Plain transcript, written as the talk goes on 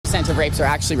10% of rapes are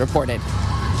actually reported.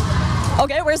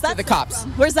 Okay, where's that? To the cops.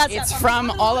 Where's that? It's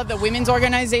from all of the women's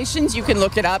organizations. You can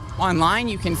look it up online.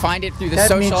 You can find it through the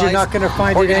That means you're not gonna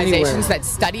find it anywhere. organizations that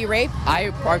study rape.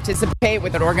 I participate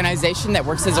with an organization that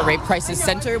works as a rape crisis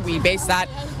center. We base that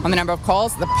on the number of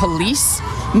calls. The police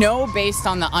know, based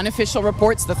on the unofficial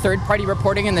reports, the third-party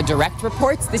reporting, and the direct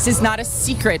reports. This is not a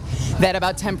secret that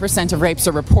about 10% of rapes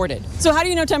are reported. So how do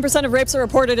you know 10% of rapes are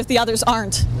reported if the others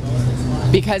aren't?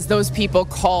 Because those people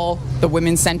call the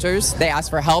women's centers, they ask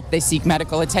for help, they seek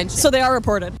medical attention. So they are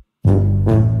reported. Yeah,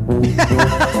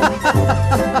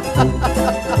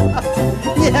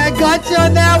 got you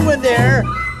on that one there.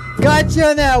 Got you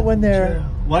on that one there.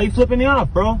 Why are you flipping me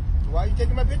off, bro? Why are you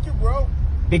taking my picture, bro?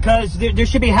 Because there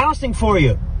should be housing for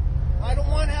you. I don't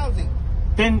want housing.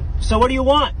 Then, so what do you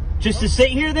want? Just to sit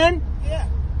here then? Yeah.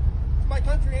 It's my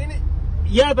country, ain't it?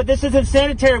 Yeah, but this isn't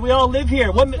sanitary. We all live here.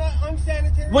 It's not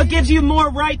unsanitary. What gives you more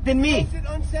right than me? It's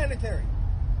unsanitary.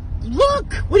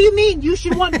 Look! What do you mean? You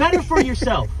should want better for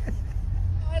yourself.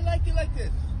 I like it like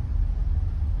this.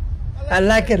 I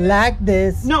like it like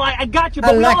this. No, I got you,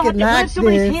 but we like all have it to. like What if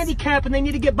somebody's this. handicapped and they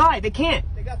need to get by? They can't.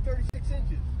 They got 36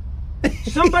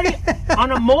 inches. Somebody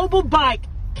on a mobile bike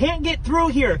can't get through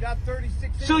here. They got 36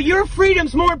 inches. So your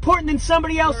freedom's more important than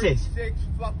somebody else's. 36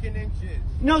 fucking inches.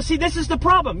 No, see, this is the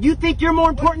problem. You think you're more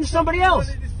important than somebody else.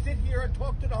 I wanted to sit here and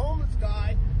talk to the homeless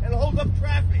guy and hold up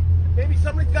traffic. Maybe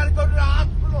somebody's got to go to the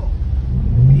hospital.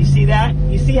 You see that?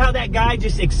 You see how that guy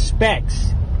just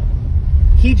expects?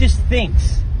 He just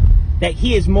thinks that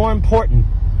he is more important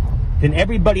than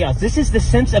everybody else. This is the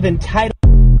sense of entitlement.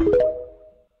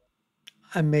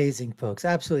 Amazing, folks.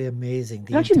 Absolutely amazing.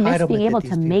 The Don't you miss being able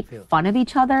to make fun of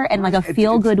each other in like a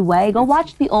feel-good way? Go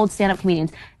watch the old stand-up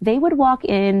comedians. They would walk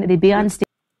in, they'd be on stage.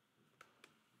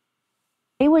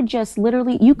 They would just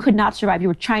literally, you could not survive. You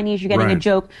were Chinese, you're getting a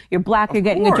joke. You're black, you're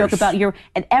getting a joke about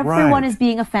and everyone is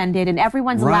being offended and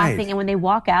everyone's laughing. And when they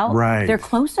walk out, they're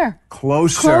closer.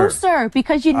 Closer,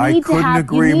 because you need to have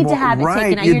it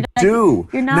taken out. You do.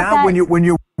 You're not now that, when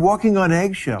you're walking on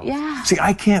eggshells. Yeah. See,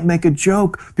 I can't make a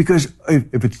joke because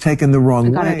if it's taken the wrong way.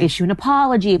 We've got to issue an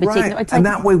apology. If it's taken, it's and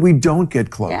like, that way we don't get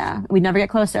close. Yeah, we never get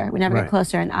closer. We never get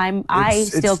closer. And I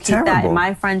still keep that in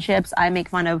my friendships. I make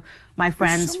fun of my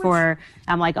friends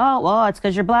I'm like, oh, well, it's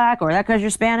because you're black, or that because you're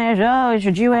Spanish, oh,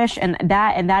 you're Jewish, and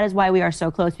that is why we are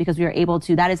so close, because we are able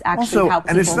to. That is actually how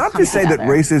people and it's not come to say together. that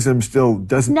racism still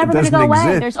doesn't never going to go exist.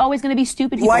 away. There's always going to be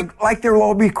stupid people. Like there will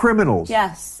all be criminals.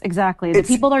 Yes, exactly. The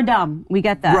people are dumb. We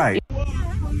get that. Right.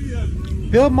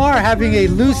 Bill Maher having a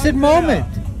lucid moment.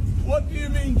 What do you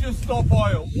mean just stop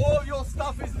oil? All your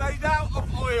stuff is made out of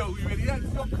oil, you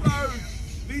idiots. Your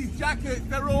clothes, these jackets,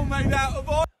 they're all made out of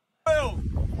oil.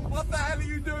 What the hell are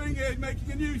you doing here,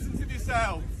 making a nuisance of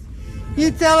yourselves?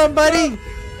 You tell him, buddy. What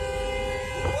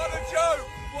a joke.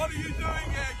 What are you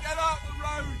doing here? Get out the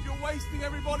road. You're wasting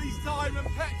everybody's time and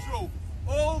petrol.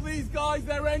 All these guys,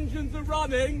 their engines are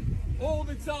running all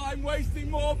the time,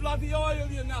 wasting more bloody oil,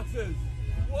 you nutters.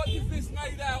 What is this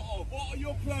made out of? What are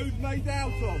your clothes made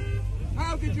out of?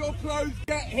 How did your clothes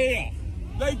get here?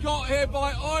 They got here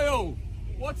by oil.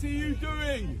 What are you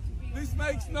doing? This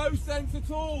makes no sense at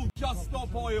all. Just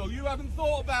stop oil. You haven't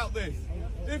thought about this.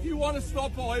 If you want to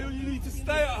stop oil, you need to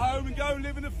stay at home and go and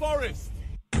live in the forest.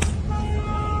 Nobody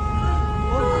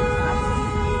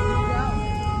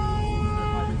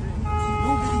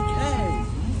cares.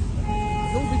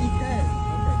 Nobody cares.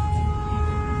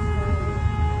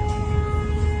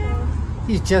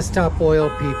 These just top oil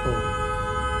people.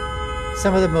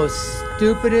 Some of the most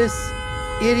stupidest,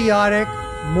 idiotic,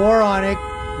 moronic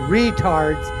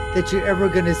retards that you're ever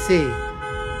going to see.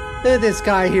 Look at this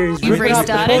guy here. He's ripping up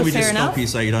the Before we just stop you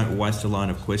so you don't waste a line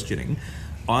of questioning,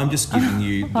 I'm just giving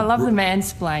you... I love the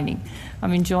mansplaining.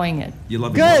 I'm enjoying it. You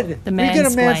love Good. The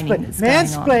mansplaining.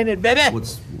 Mansplain it, baby.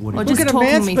 Well, just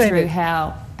talking me through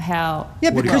how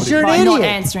yeah, because you're an by idiot. not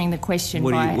answering the question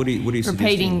by repeating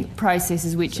suggesting?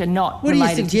 processes which are not What are you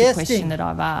related to the suggesting? question that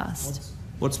I've asked.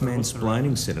 What's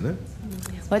mansplaining, Senator?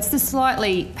 Well, it's the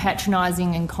slightly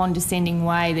patronising and condescending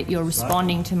way that you're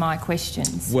responding to my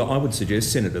questions. Well, I would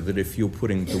suggest, Senator, that if you're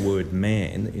putting the word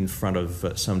man in front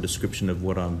of some description of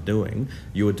what I'm doing,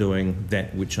 you're doing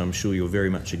that which I'm sure you're very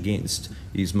much against,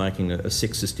 is making a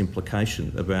sexist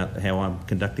implication about how I'm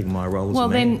conducting my role as a man. Well,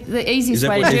 then the easiest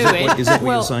way to do it... Is that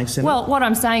what you're saying, Senator? Well, what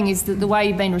I'm saying is that the way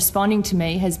you've been responding to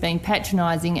me has been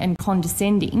patronising and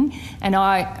condescending, and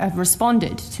I have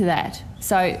responded to that.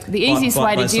 So the easiest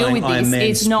way to deal with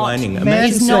this is not to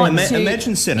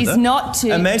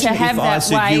have that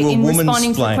way in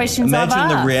responding to questions of Imagine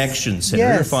the others. reaction,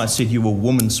 Senator, if I said you were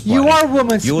womansplaining. You are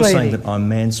womansplaining. You're saying that I'm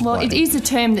mansplaining. Well, it is a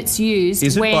term that's used.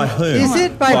 Is it by whom? Is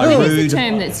it by who? It is a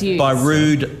term that's used. By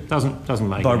rude, doesn't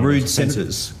make by any rude sense.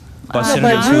 senators, by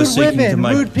senators who are seeking to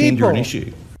make gender an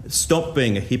issue. Stop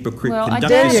being a hypocrite. Well,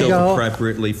 Conduct yourself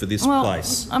appropriately for this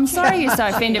place. I'm sorry you're so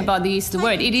offended by the use of the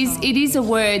word. It is a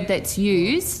word that's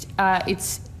used.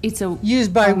 It's a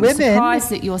used by women. I'm surprised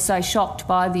that you're so shocked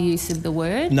by the use of the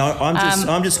word. No,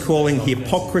 I'm just calling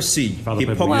hypocrisy.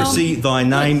 Hypocrisy. Thy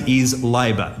name is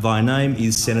Labor. Thy name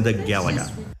is Senator Gallagher.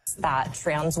 That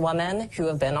trans women who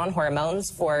have been on hormones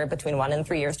for between 1 and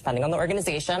 3 years, depending on the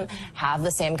organization, have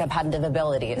the same competitive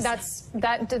abilities.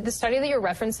 The study that you're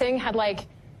referencing had like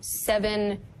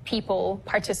 7 people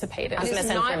participated. That's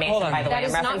misinformation, by the way.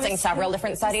 I'm referencing several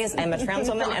different studies. I'm a trans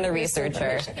woman and a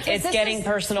researcher. It's getting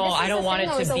personal. I don't want it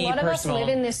to be personal. A lot of us live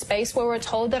in this space where we're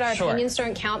told that our opinions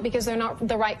don't count because they're not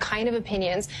the right kind of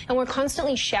opinions, and we're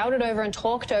constantly shouted over and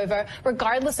talked over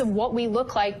regardless of what we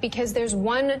look like, because there's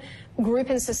one group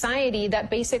in society that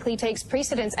basically takes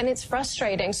precedence, and it's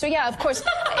frustrating. So yeah, of course,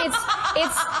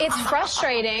 it's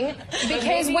frustrating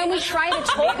because when we try to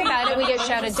talk about it, we get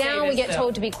shouted down, we get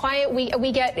told to be quiet,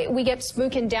 we get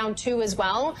spoken down too as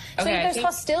well. So there's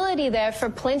hostility there for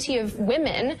plenty of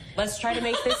women. Let's try to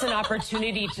make this an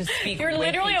opportunity to speak. You're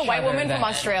literally a white woman from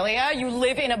Australia. You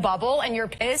live in a bubble, and you're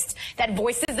pissed that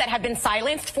voices that have been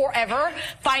silenced forever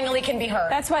finally can be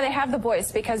heard. That's why they have the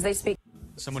voice, because they speak.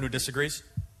 Someone who disagrees?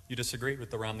 You disagree with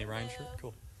the Romney Ryan shirt?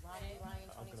 Cool.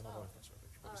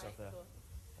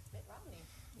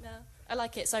 No, I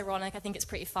like it. It's ironic. I think it's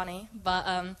pretty funny.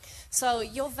 But so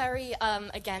you're very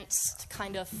against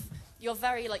kind of. You're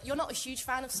very you're not a huge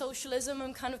fan of socialism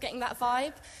and kind of getting that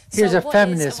vibe. Here's so a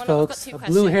feminist, folks, a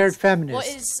blue-haired feminist. What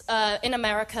is in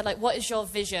America what is your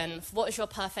vision? What is your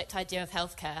perfect idea of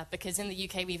healthcare? Because in the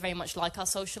UK we very much like our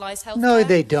socialized healthcare. No,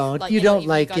 they don't. You don't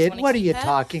like it. What are you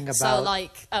talking about?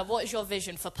 So what is your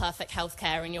vision for perfect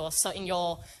healthcare in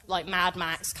your Mad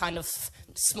Max kind of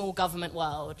small government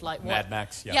world? Mad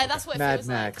Max, yeah. Yeah, that's what it Mad feels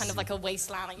Max. like, kind of like a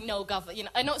wasteland, no government.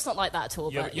 I know it's not like that at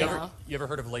all, You ever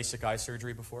heard of LASIK eye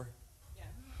surgery before?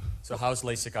 So how's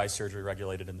LASIK eye surgery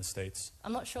regulated in the States?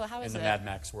 I'm not sure. How is it? In the Mad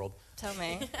Max world. Tell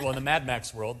me. Well, in the Mad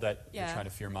Max world that you're trying to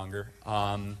fearmonger,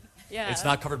 it's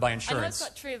not covered by insurance. I know it's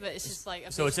not true, but it's just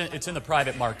like... So it's in the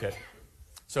private market.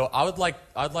 So I'd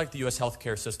like the U.S.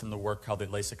 healthcare system to work how the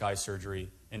LASIK eye surgery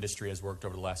industry has worked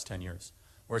over the last 10 years,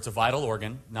 where it's a vital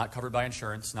organ, not covered by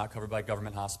insurance, not covered by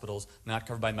government hospitals, not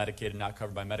covered by Medicaid, and not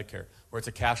covered by Medicare, where it's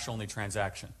a cash-only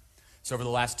transaction. So over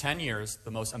the last 10 years, the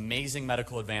most amazing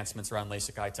medical advancements around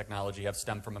LASIK eye technology have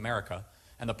stemmed from America,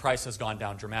 and the price has gone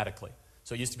down dramatically.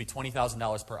 So it used to be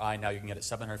 $20,000 per eye, now you can get it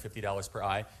 $750 per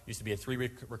eye. It used to be a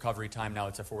 3-week recovery time, now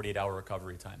it's a 48-hour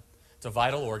recovery time. It's a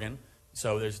vital organ.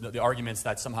 So there's the arguments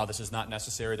that somehow this is not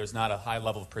necessary, there's not a high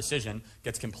level of precision,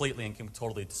 gets completely and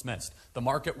totally dismissed. The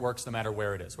market works no matter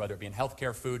where it is, whether it be in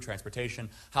healthcare, food, transportation,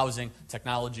 housing,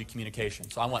 technology,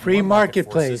 communication. So I want free more market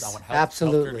marketplace. Forces. I want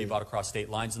Absolutely. healthcare to be bought across state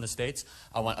lines in the States.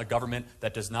 I want a government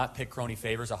that does not pick crony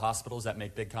favors of hospitals that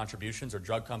make big contributions, or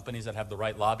drug companies that have the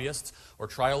right lobbyists, or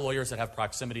trial lawyers that have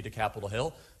proximity to Capitol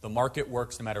Hill. The market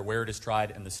works no matter where it is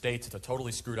tried in the States. It's a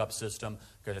totally screwed up system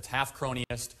because it's half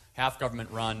cronyist, half government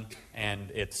run,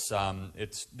 and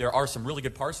there are some really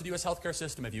good parts of the U.S. healthcare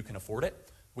system if you can afford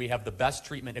it. We have the best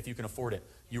treatment if you can afford it.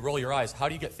 You roll your eyes. How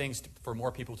do you get things for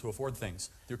more people to afford things?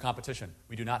 Through competition.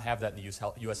 We do not have that in the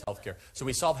U.S. healthcare. So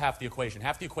we solve half the equation.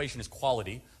 Half the equation is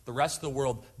quality. The rest of the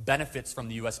world benefits from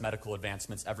the U.S. medical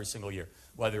advancements every single year,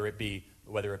 whether it be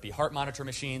heart monitor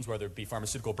machines, whether it be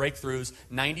pharmaceutical breakthroughs.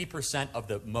 90% of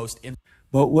the most...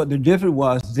 But what the difference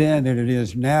was then than it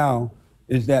is now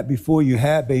is that before you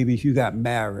had babies, you got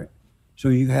married. So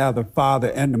you have the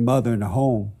father and the mother in the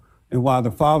home. And while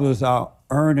the father was out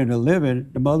earning a living,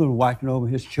 the mother was watching over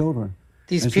his children.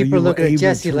 These people look at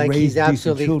Jesse like he's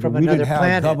absolutely from another planet. We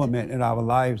didn't have government in our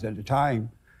lives at the time.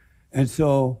 And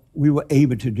so we were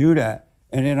able to do that.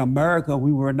 And in America,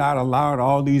 we were not allowed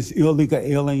all these illegal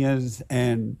aliens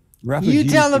and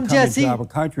refugees to come into our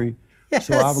country. Yes.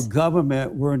 So our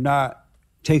government were not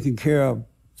taking care of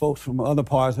folks from other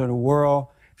parts of the world,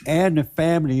 and the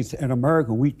families in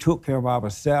America. We took care of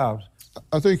ourselves.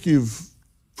 I think you've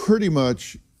pretty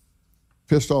much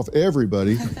pissed off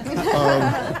everybody.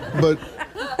 But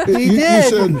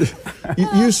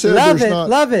you said there's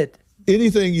not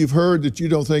anything you've heard that you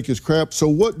don't think is crap. So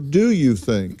what do you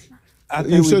think?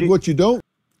 You said what you don't.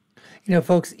 You know,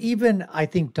 folks, even I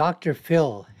think Dr.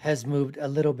 Phil has moved a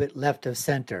little bit left of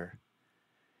center.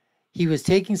 he was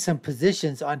taking some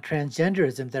positions on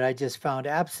transgenderism that I just found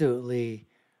absolutely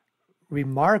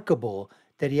remarkable,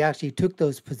 that he actually took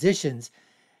those positions,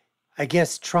 I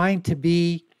guess trying to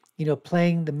be,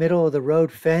 playing the middle of the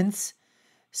road fence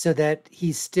so that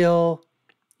he still,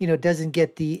 doesn't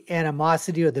get the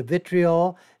animosity or the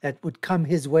vitriol that would come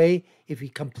his way if he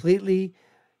completely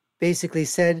basically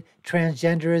said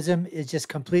transgenderism is just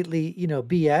completely,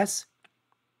 BS,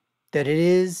 that it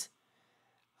is,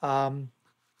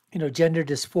 gender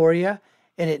dysphoria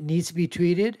and it needs to be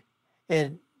treated.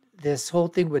 And this whole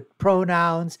thing with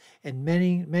pronouns and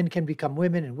men can become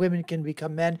women and women can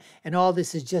become men, and all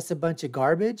this is just a bunch of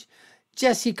garbage.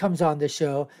 Jesse comes on the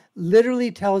show,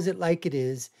 literally tells it like it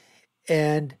is,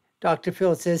 and Dr.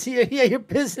 Phil says, yeah, you're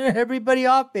pissing everybody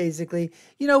off, basically.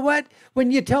 You know what? When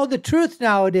you tell the truth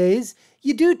nowadays,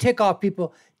 you do tick off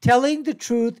people. Telling the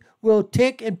truth will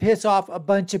tick and piss off a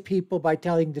bunch of people by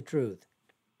telling the truth.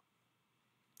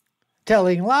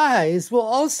 Telling lies will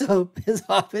also piss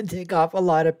off and tick off a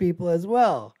lot of people as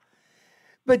well.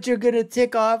 But you're going to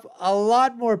tick off a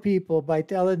lot more people by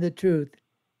telling the truth,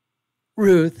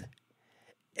 Ruth.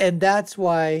 And that's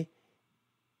why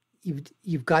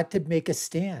you've got to make a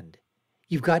stand.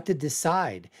 You've got to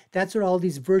decide. That's what all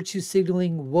these virtue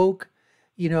signaling woke,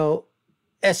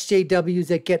 SJWs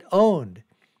that get owned.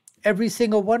 Every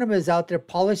single one of them is out there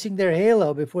polishing their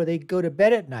halo before they go to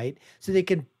bed at night so they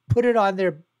can put it on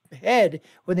their head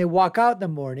when they walk out in the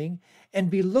morning and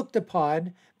be looked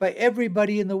upon by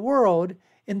everybody in the world,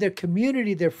 in their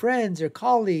community, their friends, their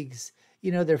colleagues,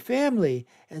 their family,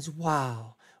 as,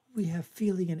 wow, we have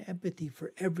feeling and empathy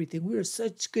for everything. We are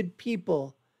such good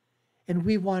people and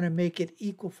we want to make it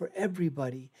equal for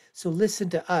everybody. So listen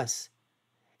to us.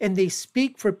 And they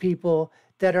speak for people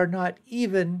that are not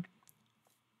even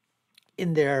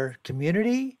in their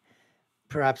community,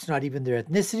 perhaps not even their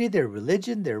ethnicity, their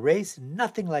religion, their race,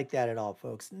 nothing like that at all,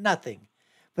 folks, nothing.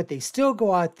 But they still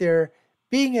go out there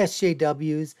being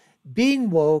SJWs, being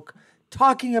woke,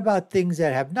 talking about things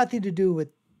that have nothing to do with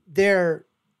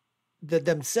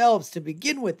themselves to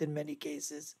begin with in many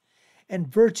cases, and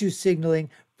virtue signaling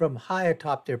from high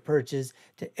atop their perches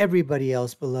to everybody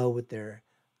else below with their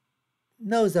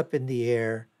nose up in the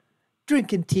air,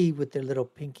 drinking tea with their little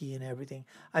pinky and everything.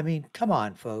 I mean, come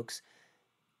on, folks.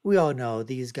 We all know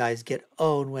these guys get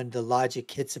owned when the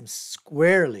logic hits them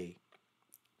squarely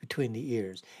between the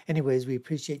ears. Anyways, we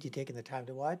appreciate you taking the time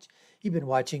to watch. You've been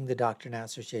watching the Dr.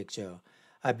 Nasir Shaikh Show.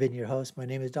 I've been your host. My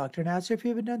name is Dr. Nasir. If you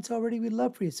haven't done so already, we'd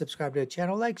love for you to subscribe to our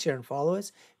channel, like, share, and follow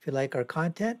us. If you like our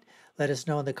content, let us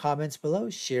know in the comments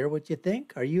below. Share what you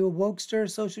think. Are you a wokester,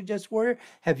 social justice warrior?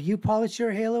 Have you polished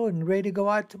your halo and ready to go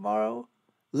out tomorrow?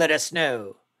 Let us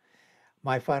know.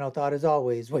 My final thought is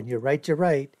always, when you're right, you're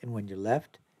right. And when you're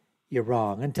left, you're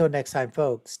wrong. Until next time,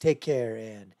 folks, take care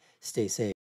and stay safe.